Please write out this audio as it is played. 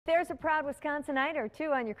there's a proud Wisconsinite or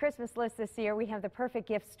two on your Christmas list this year, we have the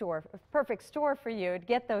perfect store for you to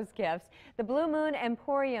get those gifts. The Blue Moon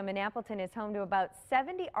Emporium in Appleton is home to about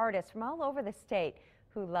 70 artists from all over the state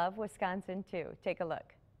who love Wisconsin too. Take a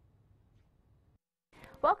look.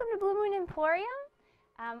 Welcome to Blue Moon Emporium,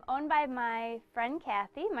 owned by my friend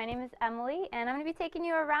Kathy. My name is Emily, and I'm going to be taking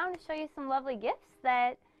you around to show you some lovely gifts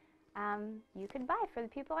that you could buy for the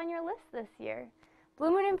people on your list this year. Blue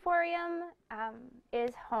Moon Emporium is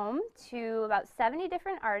home to about 70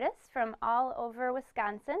 different artists from all over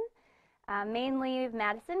Wisconsin, mainly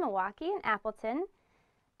Madison, Milwaukee, and Appleton.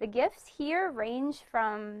 The gifts here range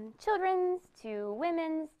from children's to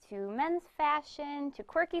women's to men's fashion to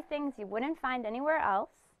quirky things you wouldn't find anywhere else.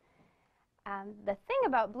 The thing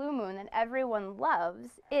about Blue Moon that everyone loves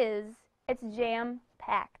is it's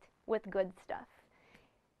jam-packed with good stuff.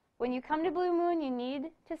 When you come to Blue Moon, you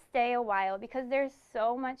need to stay a while because there's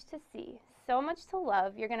so much to see, so much to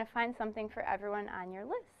love. You're going to find something for everyone on your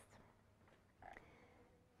list.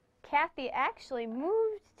 Kathy actually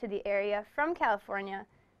moved to the area from California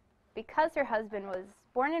because her husband was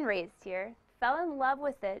born and raised here, fell in love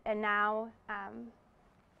with it, and now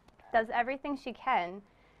does everything she can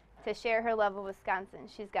to share her love of Wisconsin.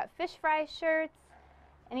 She's got fish fry shirts,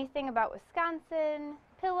 anything about Wisconsin,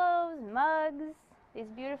 pillows, mugs, these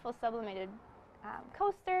beautiful sublimated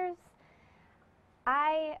coasters.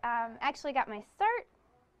 I actually got my start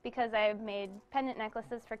because I made pendant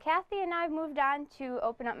necklaces for Kathy, and now I've moved on to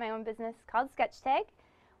open up my own business called Sketch Tag,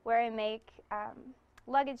 where I make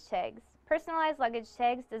luggage tags, personalized luggage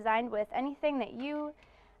tags designed with anything that you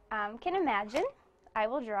can imagine. I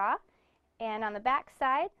will draw, and on the back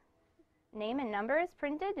side, name and number is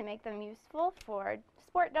printed to make them useful for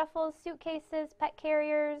sport duffels, suitcases, pet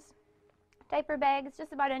carriers, diaper bags,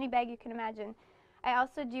 just about any bag you can imagine. I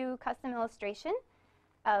also do custom illustration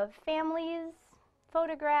of families,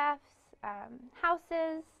 photographs,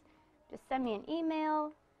 houses. Just send me an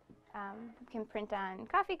email. You can print on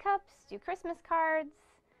coffee cups, do Christmas cards.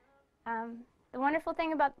 The wonderful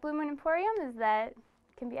thing about Blue Moon Emporium is that it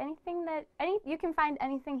can be anything that you can find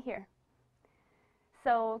anything here.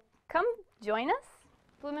 So come join us,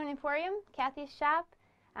 Blue Moon Emporium, Kathy's shop,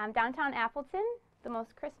 downtown Appleton. The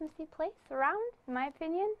most Christmassy place around, in my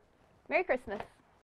opinion. Merry Christmas.